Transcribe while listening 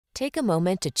Take a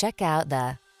moment to check out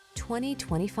the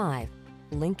 2025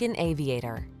 Lincoln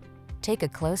Aviator. Take a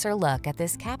closer look at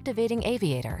this captivating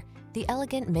Aviator, the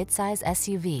elegant midsize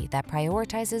SUV that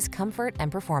prioritizes comfort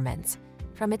and performance.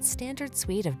 From its standard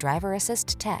suite of driver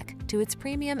assist tech to its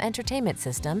premium entertainment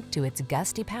system to its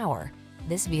gusty power,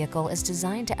 this vehicle is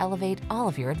designed to elevate all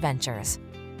of your adventures.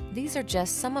 These are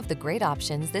just some of the great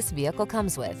options this vehicle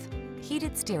comes with: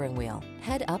 heated steering wheel,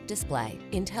 head-up display,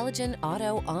 intelligent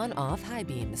auto on-off high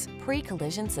beams,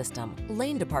 pre-collision system,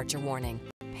 lane departure warning,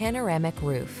 panoramic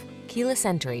roof, keyless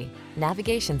entry,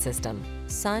 navigation system,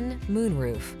 sun, moon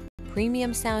roof,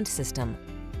 premium sound system.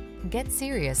 Get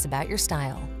serious about your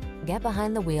style. Get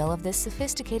behind the wheel of this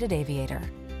sophisticated Aviator.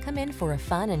 Come in for a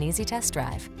fun and easy test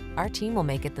drive. Our team will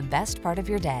make it the best part of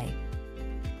your day.